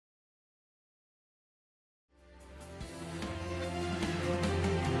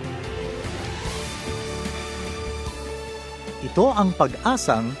Ito ang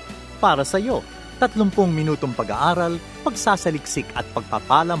Pag-asang para sa iyo. 30 minutong pag-aaral, pagsasaliksik at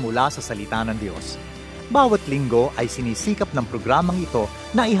pagpapala mula sa salita ng Diyos. Bawat linggo ay sinisikap ng programang ito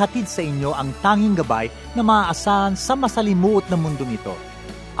na ihatid sa inyo ang tanging gabay na maaasahan sa masalimuot na mundong ito,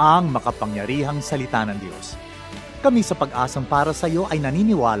 ang makapangyarihang salita ng Diyos. Kami sa Pag-asang para sa iyo ay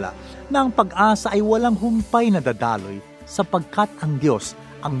naniniwala na ang pag-asa ay walang humpay na dadaloy sapagkat ang Diyos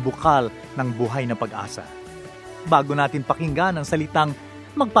ang bukal ng buhay na pag-asa. Bago natin pakinggan ang salitang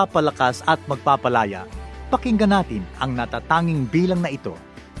magpapalakas at magpapalaya, pakinggan natin ang natatanging bilang na ito.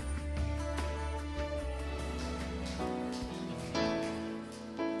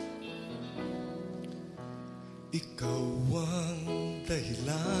 Ikaw ang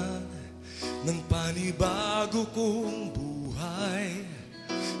dahilan ng panibago kong buhay,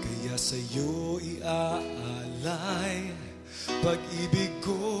 kaya sa'yo iaalay pag-ibig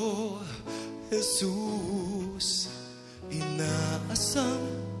ko, Jesus.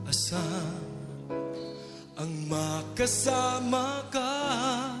 Inaasam-asam ang makasama ka.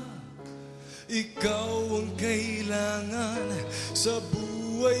 Ikaw ang kailangan sa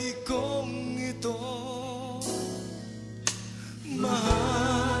buhay kong ito.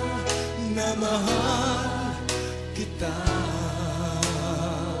 Mahal na mahal kita.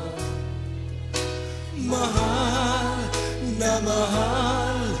 Mahal na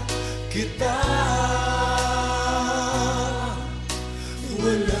mahal kita.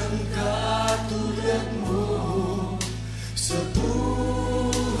 Walang katulad mo sa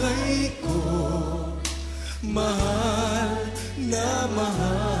buhay ko. Mahal na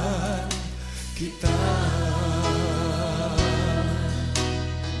mahal kita.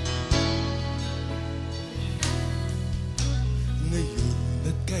 Ngayon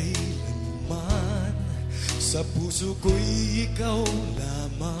at kailanman, sa puso ko'y ikaw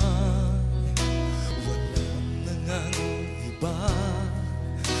lamang. Walang nangang iba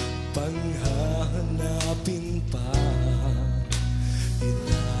panghahanapin pa.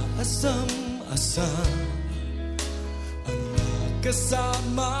 Inaasam-asam ang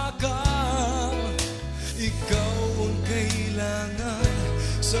makasama ka. Ikaw ang kailangan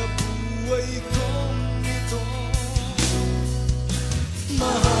sa buhay kong ito.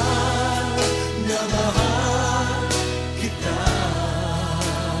 Mahal na mahal kita.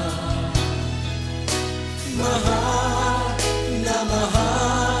 Mahal na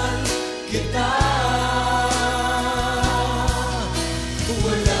mahal kita.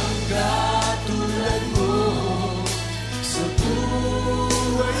 Walang katulad mo sa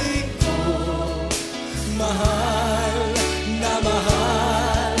buhay ko. Mahal na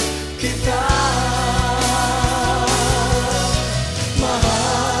mahal kita.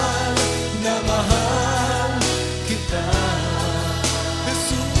 Mahal na mahal kita.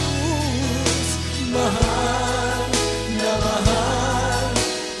 Jesus, mahal na mahal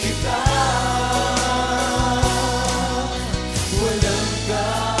kita. Walang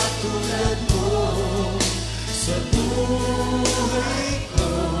katulad mo sa buhay ko.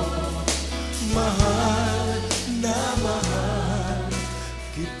 Mahal na mahal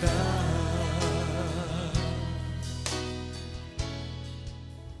kita.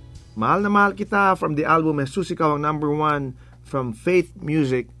 Mahal na mahal kita from the album Jesus Ikaw ang number 1 from Faith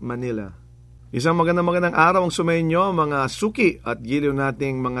Music Manila. Isang magandang araw ang sumainyo mga suki at giliw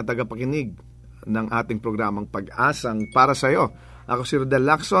nating mga tagapakinig ng ating programang Pag-asang para sa iyo. Ako si Rodel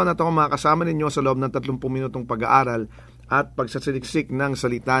Lacson at ako makakasama ninyo sa loob ng 30 minutong pag-aaral at pagsasaliksik ng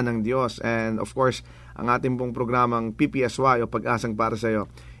salita ng Diyos. And of course, ang ating pong programang PPSY o Pag-asang para sa iyo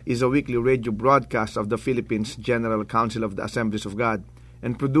is a weekly radio broadcast of the Philippines General Council of the Assemblies of God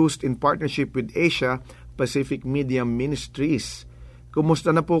and produced in partnership with Asia Pacific Media Ministries.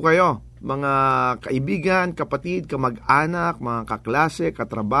 Kumusta na po kayo, mga kaibigan, kapatid, kamag-anak, mga kaklase,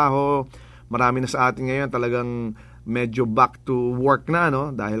 katrabaho? Marami na sa atin ngayon talagang medyo back to work na,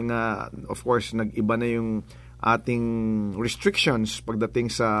 no? Dahil nga, of course, nag-iba na yung ating restrictions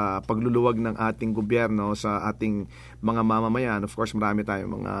pagdating sa pagluluwag ng ating gobyerno sa ating mga mamamayan. Of course, marami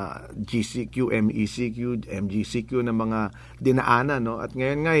tayong mga GCQ, MECQ, MGCQ na mga dinaanan, no? At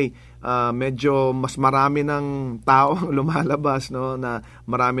ngayon ngay medyo mas marami ng tao ang lumalabas, no? Na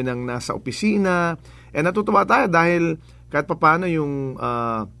marami nang nasa opisina. And natutuwa tayo dahil kahit papaano yung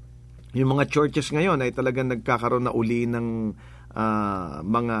mga churches ngayon ay talagang nagkakaroon na uli ng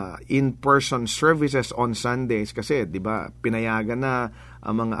mga in-person services on Sundays kasi 'di ba pinayagan na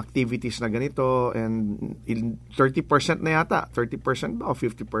ang mga activities na ganito, and 30% na yata, 30% ba o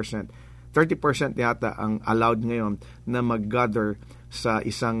 50%? 30% yata ang allowed ngayon na mag-gather sa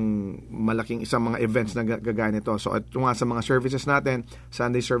isang mga events na gagaya nito. So ito nga sa mga services natin,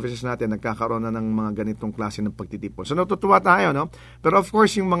 Sunday services natin, nagkakaroon na ng mga ganitong klase ng pagtitipon. So natutuwa tayo, no? Pero of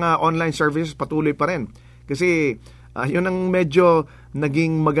course, yung mga online services patuloy pa rin. Kasi yun ang medyo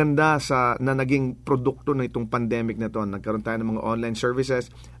naging maganda na naging produkto na itong pandemic na to. Nagkaroon tayo ng mga online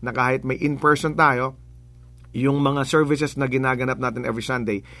services na kahit may in-person tayo, yung mga services na ginaganap natin every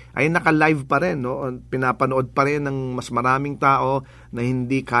Sunday ay naka-live pa rin, no? Pinapanood pa rin ng mas maraming tao na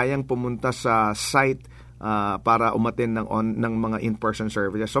hindi kayang pumunta sa site para umattend ng mga in-person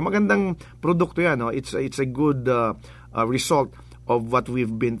services. So magandang produkto 'yan, no? It's a good result of what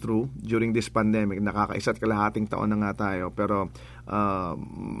we've been through during this pandemic. Nakakaisa't kalahating taon na nga tayo, pero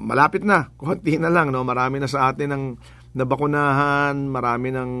malapit na, konti na lang, no? Marami na sa atin ang nabakunahan,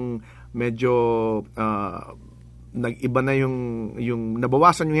 marami ng medyo nag-iba na yung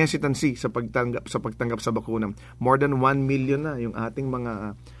nabawasan yung hesitancy sa pagtanggap sa bakuna. More than 1 million na yung ating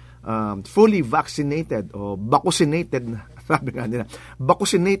mga fully vaccinated o vaccinated na. Sabi nga nila,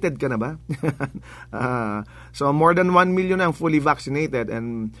 vaccinated ka na ba? So more than 1 million na ang fully vaccinated,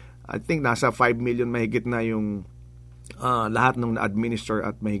 and I think nasa 5 million mahigit na yung lahat ng na-administer,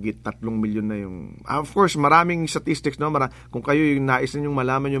 at mahigit 3 milyon na yung... Of course, maraming statistics, no? Kung kayo yung nais ninyong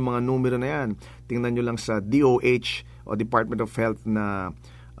malaman yung mga numero na yan, tingnan nyo lang sa DOH o Department of Health na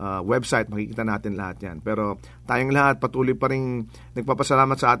website, makikita natin lahat yan. Pero tayong lahat patuloy pa rin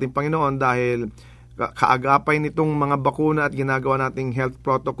nagpapasalamat sa ating Panginoon dahil kaagapay nitong mga bakuna at ginagawa nating health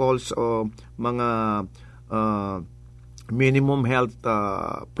protocols o mga minimum health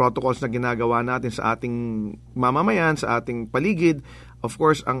protocols na ginagawa natin sa ating mamamayan, sa ating paligid. Of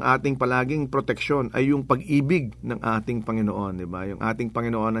course, ang ating palaging proteksyon ay yung pag-ibig ng ating Panginoon, di ba? Yung ating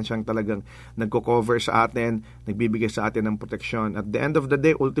Panginoon ang siyang talagang nagko-cover sa atin, nagbibigay sa atin ng proteksyon. At the end of the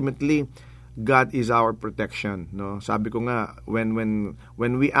day, ultimately, God is our protection, no? Sabi ko nga, when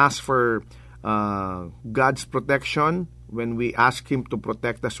we ask for God's protection, when we ask Him to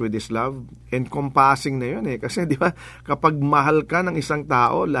protect us with His love, encompassing na yun eh. Kasi di ba, kapag mahal ka ng isang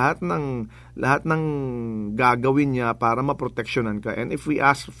tao, lahat ng gagawin niya para maproteksyonan ka. And if we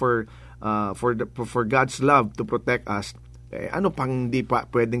ask for God's love to protect us, ano pang hindi pa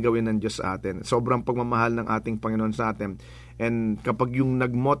pwedeng gawin ng Diyos sa atin? Sobrang pagmamahal ng ating Panginoon sa atin. And kapag yung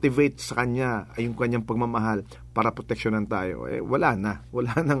nag-motivate sa Kanya ay yung Kanyang pagmamahal para proteksyonan tayo, wala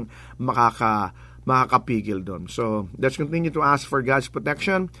nang makakapigil doon. So, let's continue to ask for God's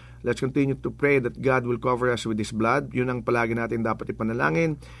protection. Let's continue to pray that God will cover us with His blood. Yun ang palagi natin dapat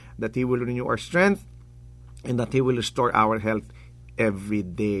ipanalangin, that He will renew our strength and that He will restore our health every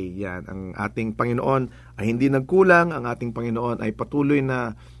day. Yan. Ang ating Panginoon ay hindi nagkulang. Ang ating Panginoon ay patuloy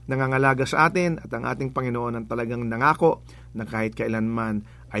na nangangalaga sa atin, at ang ating Panginoon ang talagang nangako na kahit kailanman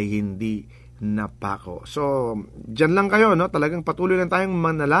ay hindi napako. So, dyan lang kayo, no? Talagang patuloy lang tayong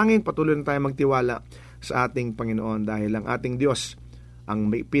manalangin, patuloy lang tayong magtiwala sa ating Panginoon dahil ang ating Diyos ang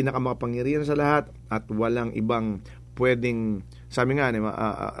may pinakamakapangyarihan sa lahat at walang ibang pwedeng, sabi nga,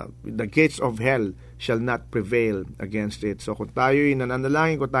 the gates of hell shall not prevail against it. So, kung tayo'y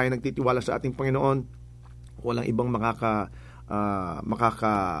nananalangin, kung tayo nagtitiwala sa ating Panginoon, walang ibang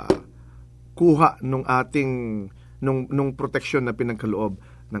makakakuha nung ating nung proteksyon na pinagkaloob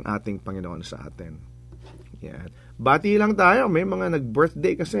ng ating Panginoon sa atin. Yan. Bati lang tayo. May mga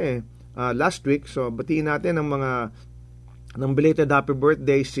nag-birthday kasi last week. So, batiin natin ng belated happy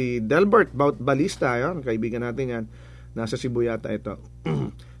birthday si Delbert Balista. Yan. Kaibigan natin yan. Nasa Cebu yata ito.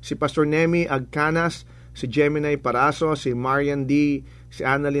 Si Pastor Nemi Agcanas, si Gemini Paraso, si Marian D., si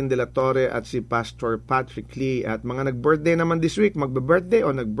Annalyn De La Torre, at si Pastor Patrick Lee. At mga nag-birthday naman this week, magbe-birthday o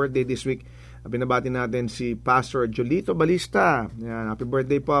nag-birthday this week, binabati natin si Pastor Jolito Balista. Yan, happy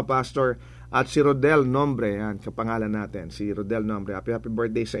birthday po, Pastor. At si Rodel Nombre, yan, kapangalan natin, si Rodel Nombre. Happy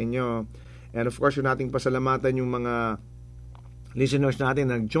birthday sa inyo. And of course, yung nating pasalamatan yung mga listeners natin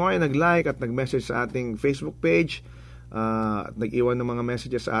nag-join, nag-like at nag-message sa ating Facebook page. At nag-iwan ng mga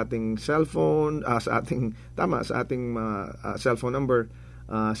messages sa ating cellphone, sa ating cellphone number.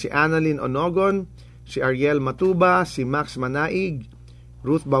 Si Annalyn Onogon, si Ariel Matuba, si Max Manaig,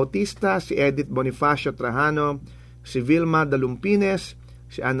 Ruth Bautista, si Edith Bonifacio Trajano, si Vilma Dalumpines,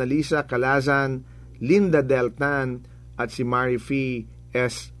 si Annalisa Calazan, Linda Deltan, at si Marifi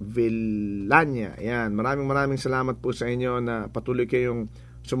S. Villania. Yan, maraming salamat po sa inyo na patuloy kayong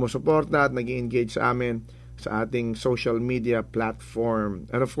sumusuporta at nag-i-engage sa amin sa ating social media platform.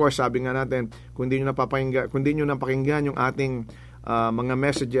 And of course, sabi nga natin, kung hindi nyo napakinggan yung ating mga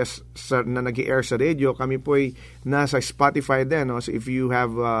messages na nag-i-air sa radio, kami po'y nasa Spotify din. No? So if you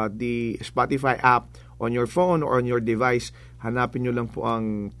have the Spotify app on your phone or on your device, hanapin nyo lang po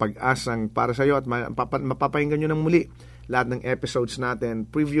ang Pag-asang Para Sa'yo at mapapakinggan nyo ng muli lahat ng episodes natin,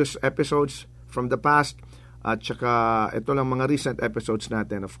 previous episodes from the past, at saka ito lang mga recent episodes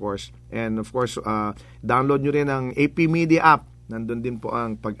natin, of course. And of course, download nyo rin ang AP Media app. Nandun din po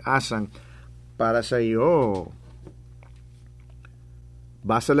ang Pag-asang para sa iyo.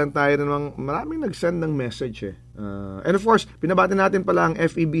 Basa lang tayo ng maraming nag-send ng message and of course, pinabati natin pala ang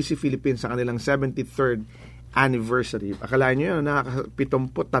FEBC Philippines sa kanilang 73rd anniversary. Akalain nyo yun,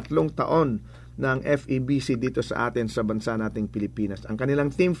 nakaka-73 taon ng FEBC dito sa atin sa bansa nating Pilipinas. Ang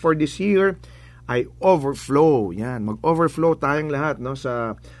kanilang theme for this year ay overflow. Yan, mag-overflow tayong lahat, no?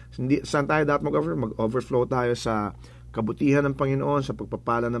 Saan tayo dapat mag-overflow? Mag-overflow tayo sa kabutihan ng Panginoon, sa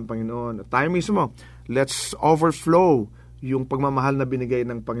pagpapala ng Panginoon. At tayo mismo, let's overflow yung pagmamahal na binigay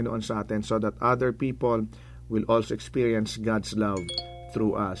ng Panginoon sa atin so that other people will also experience God's love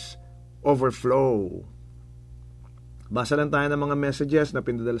through us. Overflow. Basa lang tayo ng mga messages na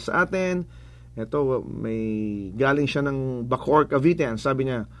pinadala sa atin. Ito, may galing siya ng Bacoor, Cavite.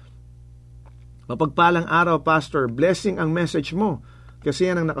 Sabi niya, mapagpalang araw, Pastor. Blessing ang message mo. Kasi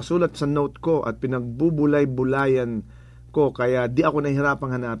yan ang nakasulat sa note ko at pinagbubulay-bulayan ko. Kaya di ako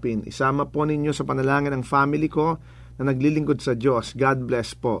nahihirapang hanapin. Isama po ninyo sa panalangin ng family ko na naglilingkod sa Diyos. God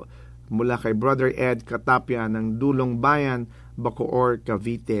bless po. Mula kay Brother Ed Katapia ng Dulong Bayan, Bacoor,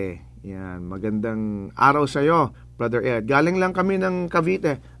 Cavite. Yan, magandang araw sa iyo, Brother Ed. Galing lang kami ng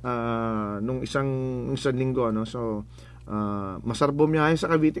Cavite nung isang linggo, no? So, masarap bumiyahe sa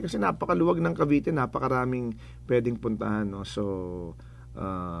Cavite kasi napakaluwag ng Cavite, napakaraming pwedeng puntahan, no? So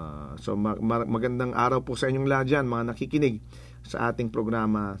magandang araw po sa inyong lahat dyan, mga nakikinig sa ating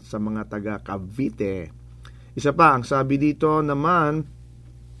programa sa mga taga Cavite. Isa pa, ang sabi dito naman,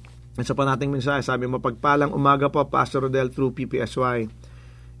 isa pa nating mensahe, sabi, mapagpalang umaga po, Pastor Rodel, through PPSY.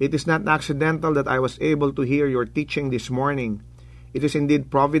 It is not accidental that I was able to hear your teaching this morning. It is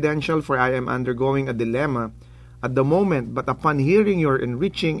indeed providential, for I am undergoing a dilemma at the moment, but upon hearing your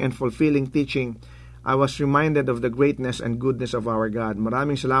enriching and fulfilling teaching, I was reminded of the greatness and goodness of our God.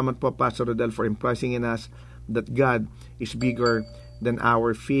 Maraming salamat po, Pastor Rodel, for impressing in us that God is bigger than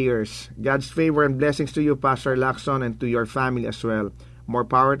our fears. God's favor and blessings to you, Pastor Lacson, and to your family as well. More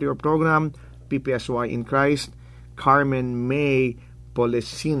power to your program, PPSY in Christ, Carmen May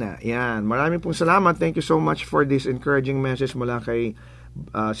Polesina. Yan. Maraming pong salamat. Thank you so much for this encouraging message mula kay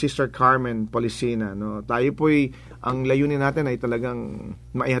Sister Carmen Polesina. No? Tayo po'y, ang layunin natin ay talagang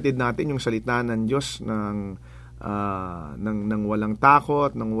maihatid natin yung salita ng Diyos ng walang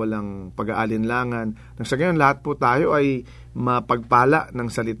takot, ng walang pag-aalinlangan. Nang sa gayon, lahat po tayo ay mapagpala ng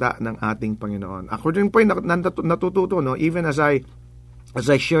salita ng ating Panginoon. Ako rin po ay natututo, no? Even as I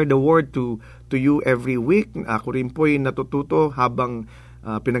share the word to you every week, ako rin po ay natututo habang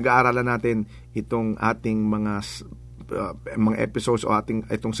pinag-aaralan natin itong ating mga episodes o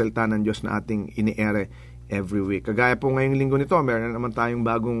itong salita ng Diyos na ating ini-ere every week. Kagaya po ngayong linggo nito, meron naman tayong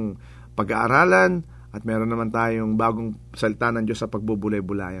bagong pag-aaralan at meron naman tayong bagong salita ng Diyos sa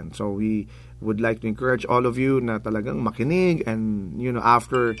pagbubulay-bulayan. So we would like to encourage all of you na talagang makinig, and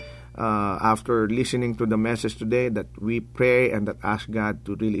after listening to the message today, that we pray and that ask God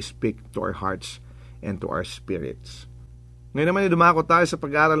to really speak to our hearts and to our spirits. Ngayon naman, dumako tayo sa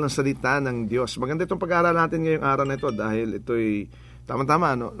pag-aaral ng salita ng Diyos. Maganda itong pag-aaral natin ngayong araw na ito dahil ito'y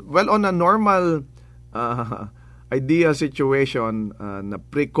tama-tama, no? Well, on a normal ideal situation na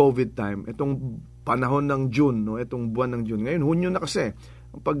pre-COVID time, itong panahon ng June, no? Itong buwan ng June. Ngayon, Hunyo na kasi.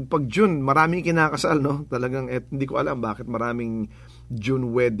 Pag June, maraming kinakasal, no? Talagang hindi ko alam bakit maraming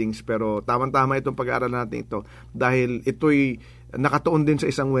June weddings, pero tamang-tama itong pag-aaral natin ito dahil ito'y nakatuon din sa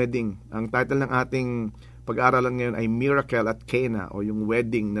isang wedding. Ang title ng ating pag-aaralan ngayon ay Miracle at Cana, o yung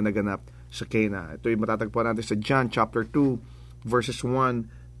wedding na naganap sa Cana. Ito'y matatagpuan natin sa John chapter 2 verses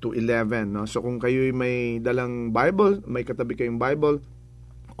 1 to 11. No? So kung kayo'y may dalang Bible, may katabi kayong Bible,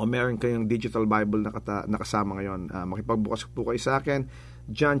 o meron kayong digital Bible na kasama ngayon, makipagbukas po kayo sa akin.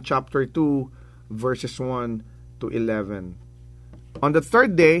 John chapter 2 verses 1 to 11. On the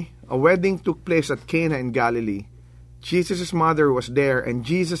third day, a wedding took place at Cana in Galilee. Jesus' mother was there, and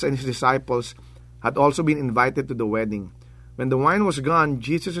Jesus and his disciples had also been invited to the wedding. When the wine was gone,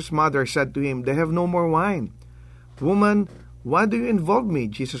 Jesus' mother said to him, "They have no more wine." "Woman, why do you involve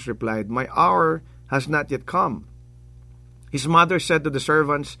me?" Jesus replied, "My hour has not yet come." His mother said to the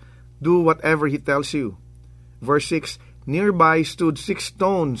servants, "Do whatever he tells you." Verse 6, nearby stood 6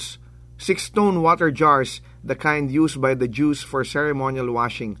 stone water jars, the kind used by the Jews for ceremonial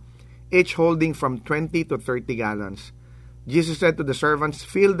washing, each holding from 20 to 30 gallons. Jesus said to the servants,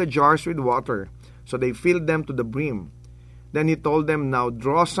 "Fill the jars with water." So they filled them to the brim. Then he told them, "Now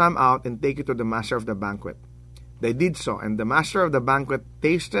draw some out and take it to the master of the banquet." They did so, and the master of the banquet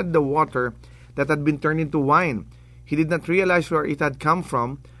tasted the water that had been turned into wine. He did not realize where it had come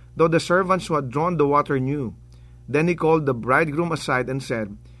from, though the servants who had drawn the water knew. Then he called the bridegroom aside and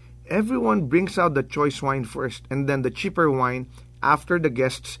said, Everyone brings out the choice wine first, and then the cheaper wine after the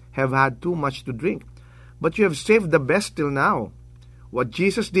guests have had too much to drink. But you have saved the best till now. What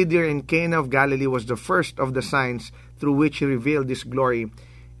Jesus did here in Cana of Galilee was the first of the signs through which He revealed His glory,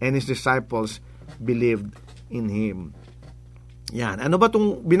 and His disciples believed in Him. Yan. Ano ba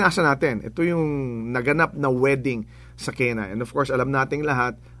itong binasa natin? Ito yung naganap na wedding sa Cana. And of course, alam nating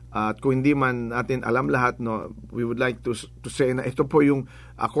lahat, at kung hindi man natin alam lahat, no, we would like to say na ito po yung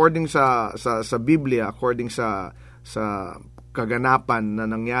according sa Biblia, according sa kaganapan na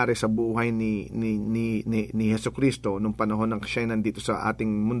nangyari sa buhay ni Jesucristo nung panahon ng siya nandito sa ating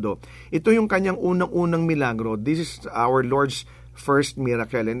mundo. Ito yung kanyang unang-unang milagro. This is our Lord's first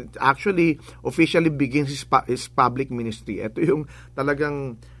miracle, and it actually officially begins his public ministry. Ito yung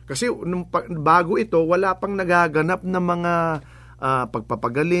talagang, kasi bago ito, wala pang nagaganap na mga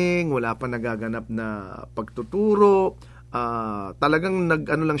pagpapagaling, wala pang nagaganap na pagtuturo. Talagang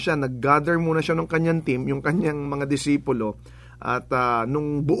nag-gather muna siya ng kanyang team, yung kanyang mga disipulo, at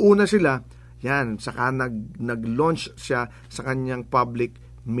nung buo na sila, yan, saka nag-launch siya sa kanyang public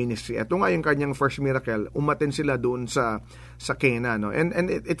ministry. Ito nga yung kanyang first miracle. Umattend sila doon sa Cana, no? And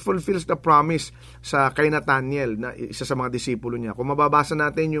it fulfills the promise sa kay Nathaniel, na isa sa mga disipulo niya. Kung mababasa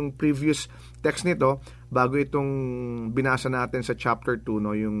natin yung previous text nito, bago itong binasa natin sa chapter 2,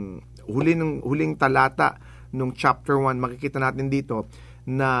 no, yung huling talata nung chapter 1, makikita natin dito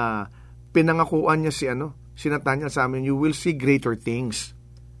na pinangakuan niya si Nathaniel sa amin, you will see greater things.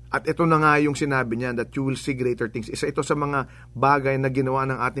 At ito na nga yung sinabi niya, that you will see greater things. Isa ito sa mga bagay na ginawa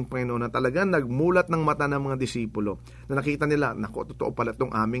ng ating Panginoon na talagang nagmulat ng mata ng mga disipulo, na nakita nila, naku, totoo pala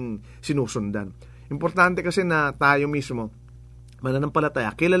itong aming sinusundan. Importante kasi na tayo mismo,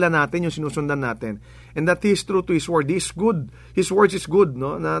 mananampalataya, kilala natin yung sinusundan natin, and that He is true to His word. He is good. His words is good,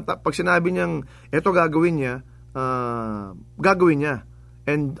 no? Na pag sinabi niyang eto gagawin niya, gagawin niya.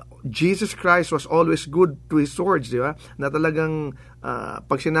 And Jesus Christ was always good to His words, di ba? Na talagang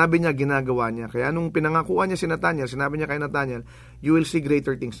pag sinabi niya, ginagawa niya. Kaya nung pinangakuan niya si Nathaniel, sinabi niya kay Nathaniel, you will see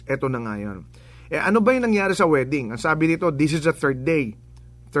greater things. Eto na nga yun. Ano ba yung nangyari sa wedding? Ang sabi dito, this is the third day.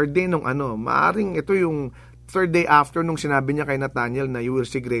 Third day nung maaring ito yung third day after nung sinabi niya kay Nathaniel na you will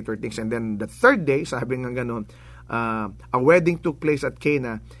see greater things. And then the third day, sabi nga gano'n, a wedding took place at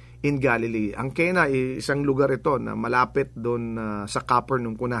Cana in Galilee. Ang Cana, isang lugar ito na malapit doon sa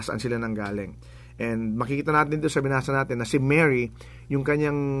Capernaum kung nasaan sila nang galing. And makikita natin dito sa binasa natin na si Mary, yung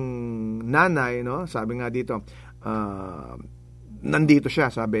kanyang nanay, no? Sabi nga dito, nandito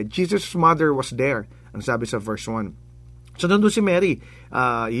siya, sabi, Jesus' mother was there, ang sabi sa verse 1. So nandun si Mary,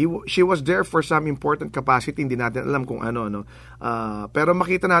 she was there for some important capacity, hindi natin alam kung ano, no? Pero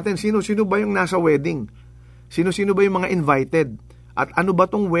makita natin, sino ba yung nasa wedding? Sino ba yung mga invited? At ano ba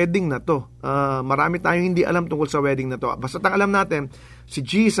tong wedding na to? Marami tayong hindi alam tungkol sa wedding na to. Basta alam natin, si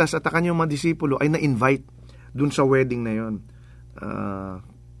Jesus at ang kanyang mga disipulo ay na-invite dun sa wedding na yon.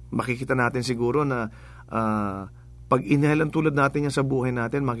 Makikita natin siguro na pag inhalan tulad natin yan sa buhay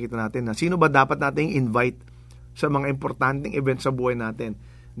natin, makikita natin na sino ba dapat nating invite sa mga importanteng event sa buhay natin.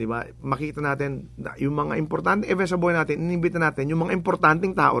 Di ba? Makikita natin na yung mga importanteng event sa buhay natin, inimbita natin yung mga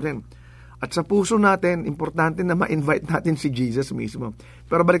importanteng tao rin. At sa puso natin, importante na ma-invite natin si Jesus mismo.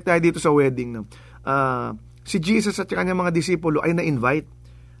 Pero balik tayo dito sa wedding. No? Si Jesus at kanyang mga disipulo ay na-invite.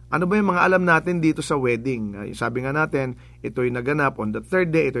 Ano ba yung mga alam natin dito sa wedding? Sabi nga natin, ito'y naganap on the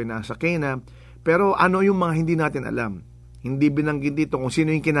third day, ito'y nasa Cana. Pero ano yung mga hindi natin alam? Hindi binanggit dito kung sino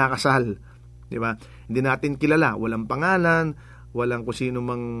yung kinakasal. Di ba? Hindi natin kilala. Walang pangalan, walang kung sino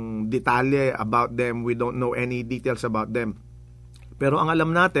mang detalye about them. We don't know any details about them. Pero ang alam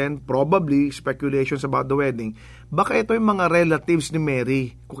natin, probably, speculations about the wedding, baka ito yung mga relatives ni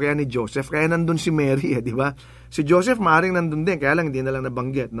Mary, o kaya ni Joseph, kaya nandun si Mary, di ba? Si Joseph, maaaring nandun din, kaya lang hindi na lang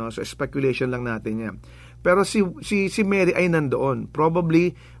nabanggit, no? So, speculation lang natin yan. Pero si Mary ay nandoon.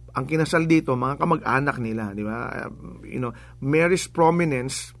 Probably, ang kinasal dito, mga kamag-anak nila, di ba? Mary's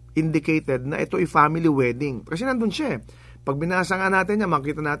prominence indicated na ito ay family wedding. Kasi nandun siya, Pag binasa nga natin yan,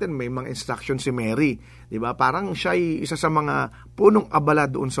 makita natin may mga instruction si Mary. Diba? Parang siya ay isa sa mga punong abala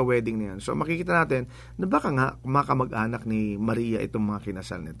doon sa wedding na yan. So makikita natin na baka nga makamag-anak ni Maria itong mga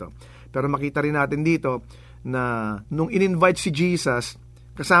kinasal nito. Pero makita rin natin dito na nung in-invite si Jesus,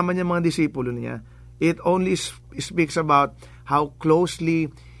 kasama niya mga disipulo niya, it only speaks about how closely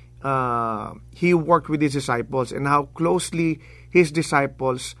he worked with his disciples and how closely his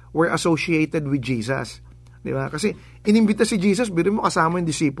disciples were associated with Jesus. Diba? Kasi inimbita si Jesus, biro mo kasama yung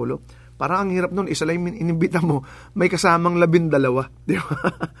disipulo. Parang ang hirap nun, isa lang yung inimbita mo, may kasamang 12. Di ba?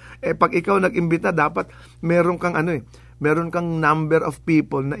 Pag ikaw nag-imbita, dapat meron kang meron kang number of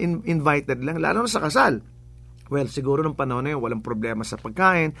people na invited lang, lalo na sa kasal. Well, siguro nung panahon na yun, walang problema sa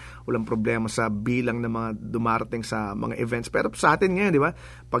pagkain, walang problema sa bilang ng mga dumarating sa mga events. Pero sa atin ngayon, di ba?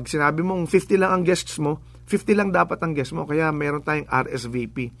 Pag sinabi mong 50 lang ang guests mo, 50 lang dapat ang guests mo. Kaya meron tayong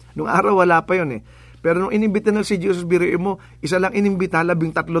RSVP. Nung araw, wala pa yun Pero nung inimbita na si Jesus, biruin mo, isa lang inimbita,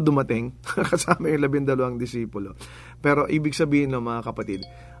 13 dumating. Kasama yung 12 disipulo. Pero ibig sabihin mga kapatid,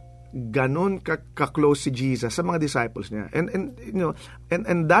 ganon ka-close si Jesus sa mga disciples niya.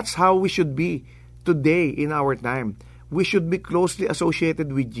 And that's how we should be today in our time. We should be closely associated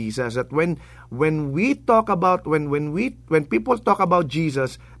with Jesus. That when we talk about when people talk about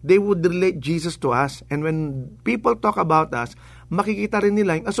Jesus, they would relate Jesus to us. And when people talk about us, makikita rin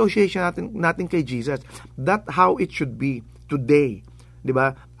nila yung association natin kay Jesus. That's how it should be today. 'Di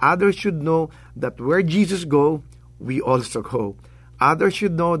ba? Others should know that where Jesus go, we also go. Others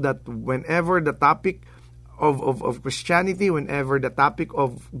should know that whenever the topic of Christianity, whenever the topic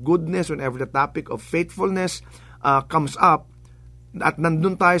of goodness, whenever the topic of faithfulness comes up, at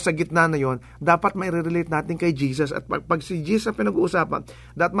nandun tayo sa gitna na yon, dapat may relate natin kay Jesus. At pag si Jesus ang pinag-uusapan,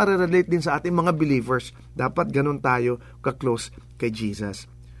 dapat marirelate din sa ating mga believers. Dapat ganun tayo ka-close kay Jesus.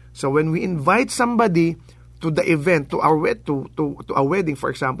 So when we invite somebody to the event, to a wedding,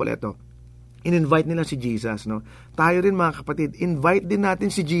 for example, in-invite nila si Jesus, no? Tayo rin mga kapatid, invite din natin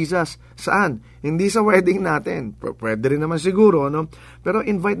si Jesus. Saan? Hindi sa wedding natin. Pwede rin naman siguro, no? Pero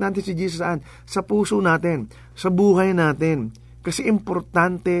invite natin si Jesus saan? Sa puso natin, sa buhay natin. Kasi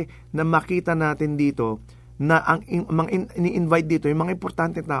importante na makita natin dito na ang ini-invite dito, yung mga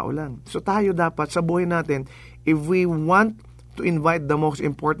importante tao lang. So tayo dapat sa buhay natin, if we want to invite the most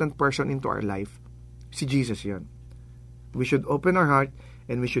important person into our life, si Jesus yan. We should open our heart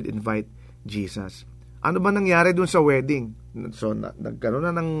and we should invite Jesus. Ano ba nangyari dun sa wedding? So, nagkaroon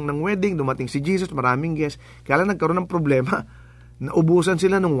na ng wedding, dumating si Jesus, maraming guests. Kaya lang nagkaroon ng problema. Naubusan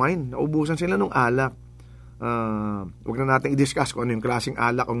sila ng wine, naubusan sila ng alak. Huwag na natin i-discuss kung ano yung klaseng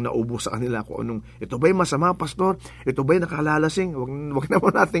alak ang naubos sa kanila, kung anong, ito ba'y masama, pastor? Ito ba'y nakalalasing? Huwag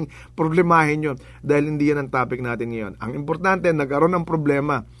naman nating problemahin yun, dahil hindi yan ang topic natin ngayon. Ang importante, nagkaroon ng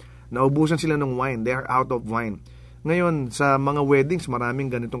problema. Naubusan sila ng wine. They are out of wine. Ngayon, sa mga weddings,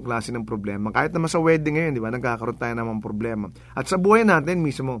 maraming ganitong klase ng problema. Kahit naman sa wedding ngayon, di ba, nagkakaroon tayo ng problema. At sa buhay natin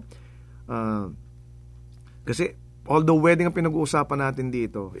mismo, kasi although wedding ang pinag-uusapan natin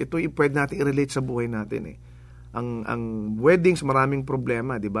dito, ito pwede natin i-relate sa buhay natin Ang weddings, maraming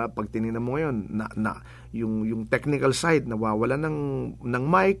problema, di ba? Pag tinignan mo ngayon, yung technical side, nawawala ng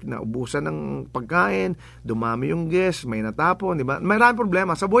mic, naubusan ng pagkain, dumami yung guest, may natapon, di ba? Maraming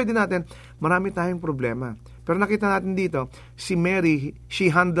problema. Sa buhay din natin, marami tayong problema. Pero nakita natin dito, si Mary, she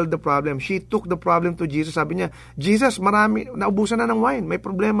handled the problem. She took the problem to Jesus. Sabi niya, Jesus, naubusan na ng wine. May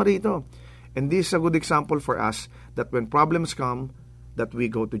problema rito. And this is a good example for us that when problems come, that we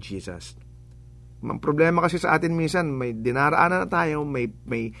go to Jesus. Ang problema kasi sa atin minsan, may dinaraanan na tayo, may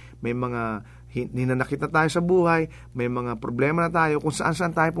mga hinanakit na tayo sa buhay, may mga problema na tayo, kung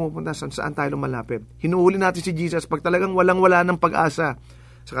saan tayo pumupunta, saan tayo lumalapit. Hinuhuli natin si Jesus pag talagang walang-wala ng pag-asa.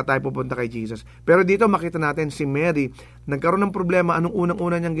 Saka tayo pupunta kay Jesus. Pero dito makita natin si Mary, nagkaroon ng problema, anong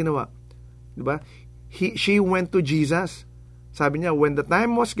unang-una niyang ginawa? Diba? She went to Jesus. Sabi niya, when the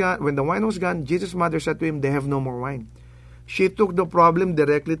wine was gone, Jesus' mother said to him, they have no more wine. She took the problem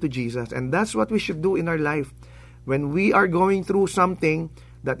directly to Jesus. And that's what we should do in our life. When we are going through something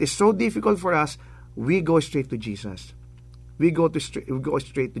that is so difficult for us, we go straight to Jesus. We go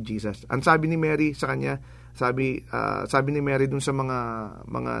straight to Jesus. Ang sabi ni Mary sa kanya, sabi ni Mary dun sa mga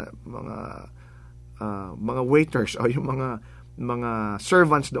waiters o yung mga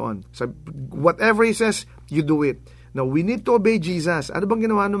servants doon. So, whatever he says, you do it. Now, we need to obey Jesus. Ano bang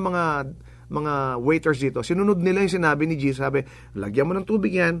ginawa ng mga waiters dito? Sinunod nila yung sinabi ni Jesus. Sabi, lagyan mo ng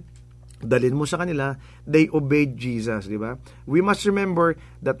tubig yan, dalhin mo sa kanila. They obeyed Jesus, di ba? We must remember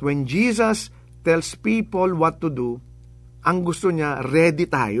that when Jesus tells people what to do, ang gusto niya,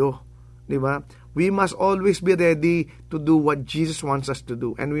 ready tayo. Di ba? We must always be ready to do what Jesus wants us to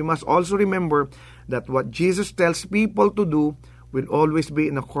do. And we must also remember that what Jesus tells people to do will always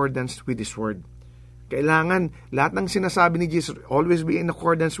be in accordance with His Word. Kailangan, lahat ng sinasabi ni Jesus, always be in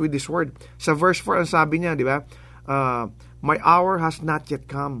accordance with His Word. Sa verse 4, ang sabi niya, di ba? My hour has not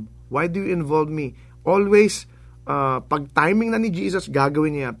yet come. Why do you involve me? Always, pag timing na ni Jesus,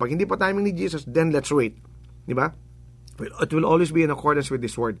 gagawin niya. Pag hindi pa timing ni Jesus, then let's wait. Di ba? It will always be in accordance with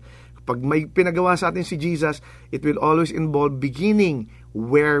His Word. Pag may pinagawa sa atin si Jesus, it will always involve beginning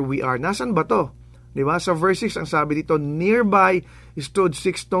where we are. Nasaan ba to? Di ba? Sa verse 6, ang sabi dito, nearby stood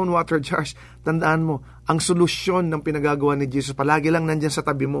 6 stone water jars. Tandaan mo, ang solusyon ng pinagagawa ni Jesus, palagi lang nandyan sa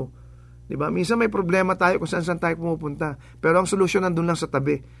tabi mo. Di ba? Minsan may problema tayo kung saan tayo pumupunta. Pero ang solusyon nandun lang sa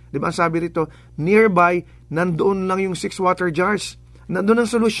tabi. Di ba? Ang sabi rito, nearby, nandoon lang yung 6 water jars. Nandun ang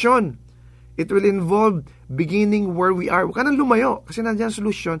solusyon. It will involve beginning where we are. Huwag ka nang lumayo. Kasi nandiyan ang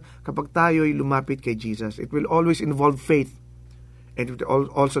solusyon kapag tayo'y lumapit kay Jesus. It will always involve faith. And it will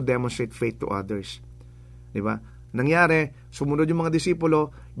also demonstrate faith to others. Di ba? Nangyari, sumunod yung mga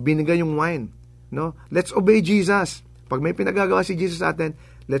disipulo, binigay yung wine. No? Let's obey Jesus. Pag may pinagagawa si Jesus sa atin,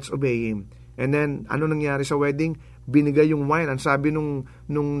 let's obey Him. And then, ano nangyari sa wedding? Binigay yung wine. Ang sabi nung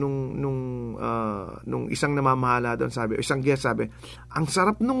isang namamahala doon, isang guest sabi, ang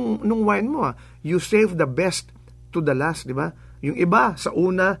sarap nung wine mo. You save the best to the last, di ba? Yung iba, sa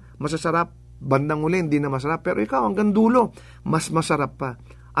una, masasarap. Bandang uli, hindi na masarap. Pero ikaw, hanggang dulo, mas masarap pa.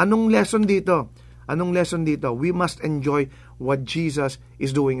 Anong lesson dito? We must enjoy what Jesus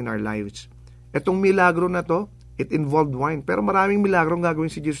is doing in our lives. Itong milagro na to, it involved wine. Pero maraming milagrong gagawin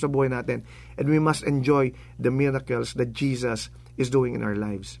si Jesus sa buhay natin. And we must enjoy the miracles that Jesus is doing in our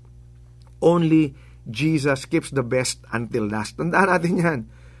lives. Only Jesus keeps the best until last. Tandaan natin yan.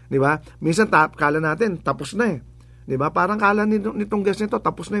 Di ba? Minsan, kala natin, tapos na eh. Di ba? Parang kala nitong guest nito,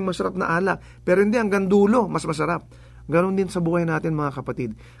 tapos na yung masarap na alak. Pero hindi, hanggang dulo, mas masarap. Ganon din sa buhay natin, mga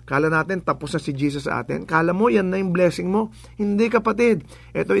kapatid. Kala natin, tapos na si Jesus sa atin. Kala mo, yan na yung blessing mo. Hindi, kapatid.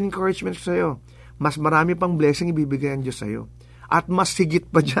 Ito encouragement ko sa'yo. Mas marami pang blessing ibibigay ang Diyos sa'yo. At mas higit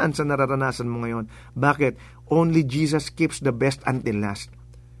pa dyan sa nararanasan mo ngayon. Bakit? Only Jesus keeps the best until last.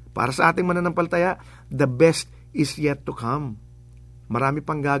 Para sa ating mananampalataya, the best is yet to come. Marami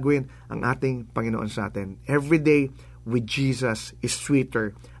pang gagawin ang ating Panginoon sa atin. Every day with Jesus is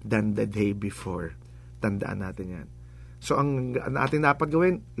sweeter than the day before. Tandaan natin yan. So, ang ating dapat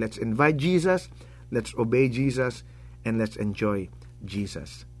gawin, let's invite Jesus, let's obey Jesus, and let's enjoy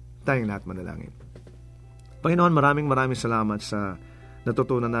Jesus. Tayong lahat manalangin. Panginoon, maraming salamat sa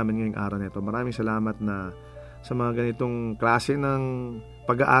natutunan namin ngayong araw nito. Maraming salamat na sa mga ganitong klase ng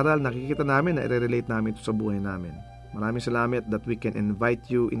pag-aaral, nakikita namin na i-relate namin ito sa buhay namin. Maraming salamat that we can invite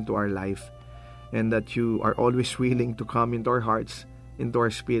you into our life and that you are always willing to come into our hearts, into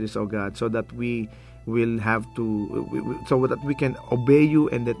our spirits, O God, so that we will have to, so that we can obey you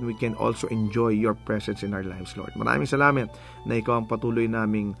and that we can also enjoy your presence in our lives, Lord. Maraming salamat na ikaw ang patuloy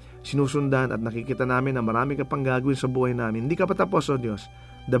naming sinusundan at nakikita namin na marami ka pang gagawin sa buhay namin. Hindi ka pa tapos, O Diyos.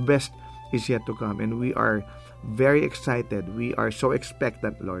 The best is yet to come and we are very excited. We are so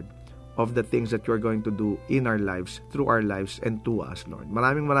expectant, Lord, of the things that you're going to do in our lives, through our lives, and to us, Lord.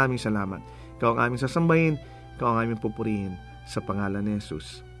 Maraming salamat. Ikaw ang aming sasambahin, ikaw ang aming pupurihin sa pangalan ni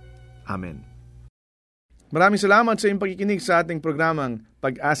Jesus. Amen. Maraming salamat sa iyong pagkikinig sa ating programang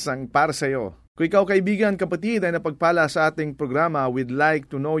Pag-asang para sa iyo. Kung ikaw, kaibigan, kapatid, ay napagpala sa ating programa, we'd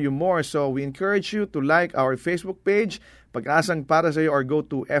like to know you more. So we encourage you to like our Facebook page, Pag-asang para sa iyo, or go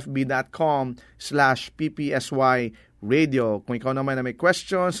to fb.com/ppsy radio. Kung ikaw naman na may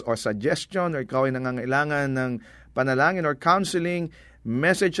questions or suggestion or ikaw ay nangangailangan ng panalangin or counseling,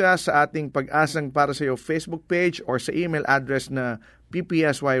 message us sa ating Pag-asang para sa iyo Facebook page or sa email address na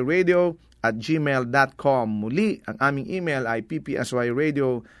ppsyradio@gmail.com. Muli, ang aming email ay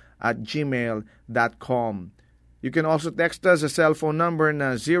ppsyradio@gmail.com. You can also text us sa cellphone number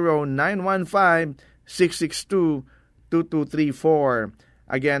na 0915-662-2234.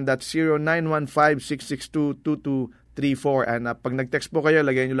 Again, that's 0915-662-2234. And pag nag-text po kayo,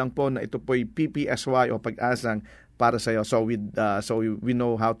 lagyan nyo lang po na ito po'y PPSY o Pag-asang para sa iyo. So we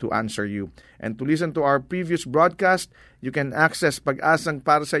know how to answer you. And to listen to our previous broadcast, you can access Pag-asang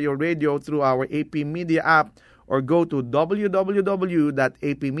para sa iyo radio through our AP Media app or go to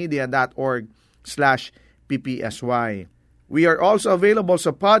www.apmedia.org/ppsy. We are also available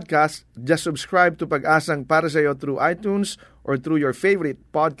sa podcast. Just subscribe to Pag-asang para sa iyo through iTunes or through your favorite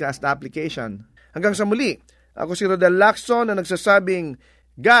podcast application. Hanggang sa muli, ako si Rodel Lacson na nagsasabing,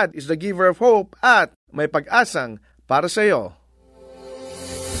 God is the giver of hope at may pag-asang para sa iyo.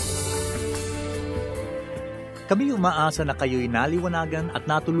 Kami umaasa na kayo'y naliwanagan at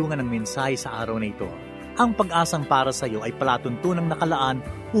natulungan ng mensahe sa araw na ito. Ang Pag-asang para sa iyo ay palatuntunang nakalaan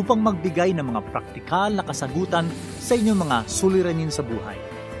upang magbigay ng mga praktikal na kasagutan sa inyong mga suliranin sa buhay.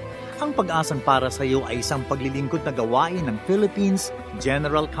 Ang Pag-asang para sa iyo ay isang paglilingkod na gawain ng Philippines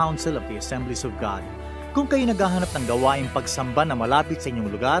General Council of the Assemblies of God. Kung kayo naghahanap ng gawaing pagsamba na malapit sa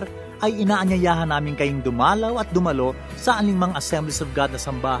inyong lugar, ay inaanyayahan namin kayong dumalaw at dumalo sa anumang Assemblies of God na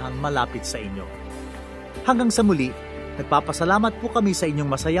sambahang malapit sa inyo. Hanggang sa muli, nagpapasalamat po kami sa inyong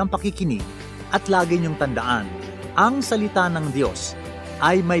masayang pakikinig at lagi niyong tandaan, ang salita ng Diyos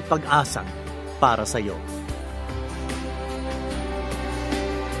ay may pag-asa para sa iyo.